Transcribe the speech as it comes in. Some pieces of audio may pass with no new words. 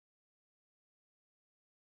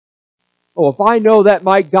Oh, if I know that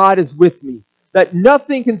my God is with me, that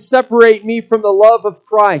nothing can separate me from the love of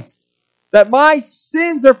Christ, that my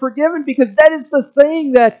sins are forgiven, because that is the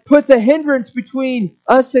thing that puts a hindrance between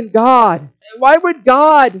us and God. Why would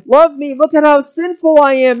God love me? Look at how sinful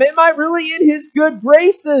I am. Am I really in His good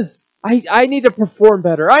graces? I need to perform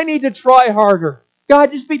better. I need to try harder.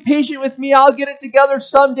 God, just be patient with me. I'll get it together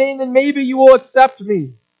someday, and then maybe you will accept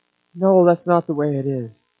me. No, that's not the way it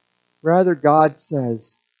is. Rather, God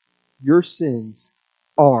says, your sins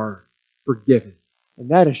are forgiven. And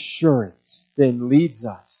that assurance then leads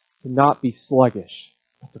us to not be sluggish,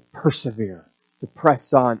 but to persevere, to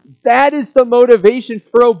press on. That is the motivation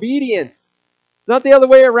for obedience. It's not the other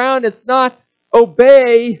way around. It's not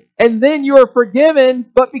obey and then you are forgiven,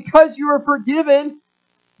 but because you are forgiven,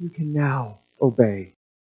 you can now obey.